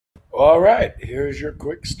All right, here's your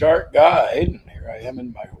quick start guide. Here I am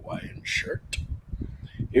in my Hawaiian shirt.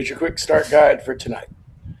 Here's your quick start guide for tonight.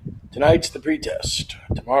 Tonight's the pretest.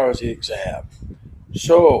 Tomorrow's the exam.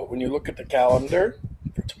 So when you look at the calendar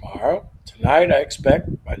for tomorrow, tonight I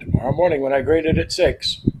expect by tomorrow morning when I grade it at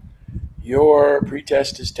 6, your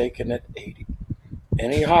pretest is taken at 80.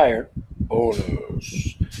 Any higher,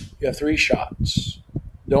 bonus. You have 3 shots.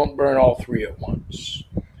 Don't burn all 3 at once.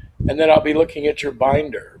 And then I'll be looking at your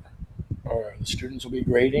binder, or the students will be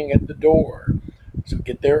grading at the door. So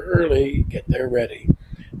get there early, get there ready.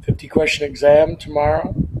 50 question exam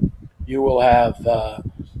tomorrow. You will have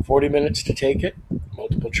 40 minutes to take it,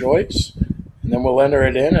 multiple choice, and then we'll enter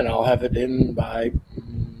it in, and I'll have it in by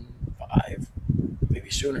 5, maybe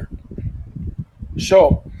sooner.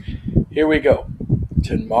 So here we go.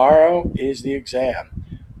 Tomorrow is the exam.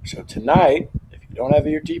 So tonight, if you don't have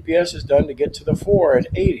your TPSs done to get to the 4 at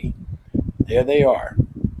 80, there they are.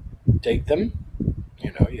 Take them.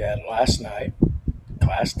 You had it last night,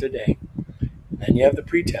 class today. And then you have the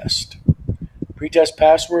pretest. Pretest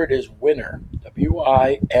password is winner,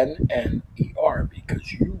 WINNER,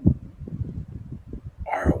 because you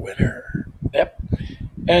are a winner. Yep.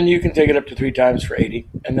 And you can take it up to 3 times for 80.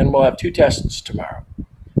 And then we'll have 2 tests tomorrow.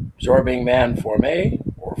 Absorbing Man Form A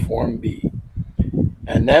or Form B.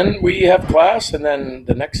 And then we have class, and then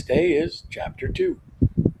the next day is Chapter 2.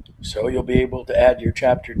 So you'll be able to add your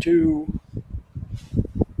Chapter 2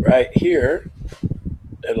 right here.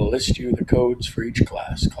 It'll list you the codes for each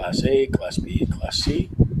class. Class A, Class B, Class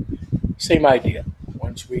C. Same idea.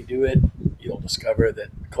 Once we do it, you'll discover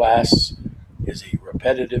that class is a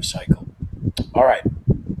repetitive cycle. All right.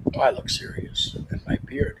 I look serious, and my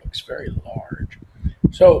beard looks very large.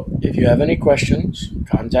 So if you have any questions,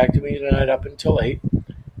 contact me tonight up until 8.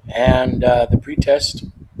 And the pretest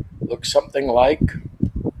looks something like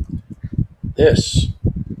this.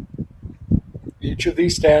 Each of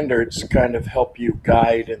these standards kind of help you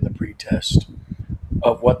guide in the pretest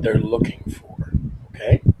of what they're looking for,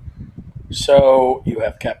 okay? So you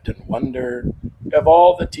have Captain Wonder, you have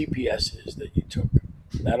all the TPSs that you took.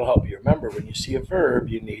 That'll help you. Remember, when you see a verb,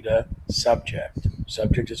 you need a subject.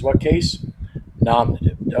 Subject is what case?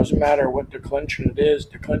 Nominative. Doesn't matter what declension it is.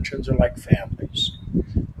 Declensions are like families.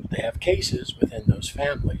 But they have cases within those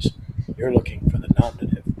families. You're looking for the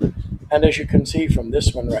nominative. And as you can see from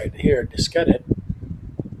this one right here, discredit,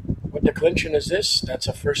 what declension is this? That's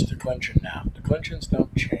a first declension now. Declensions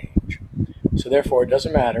don't change. So therefore, it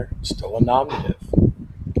doesn't matter. It's still a nominative,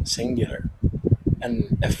 singular.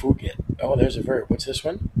 And effugit. Oh, there's a verb. What's this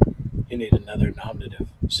one? You need another nominative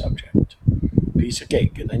subject. Piece of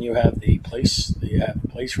cake. And then you have the place. You have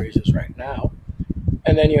place phrases right now.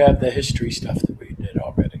 And then you have the history stuff that we did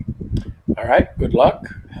already. All right. Good luck.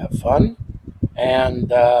 Have fun. And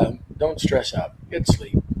don't stress out. Get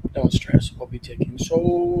sleep. Don't stress. We'll be taking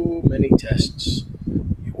so many tests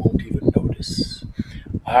you won't even notice.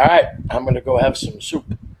 All right. I'm going to go have some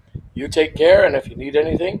soup. You take care, and if you need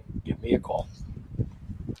anything, give me a call.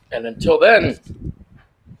 And until then,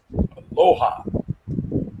 aloha.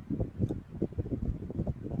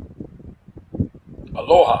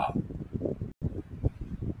 Aloha.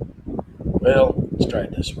 Well, let's try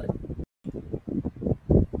it this way.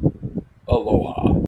 Aloha.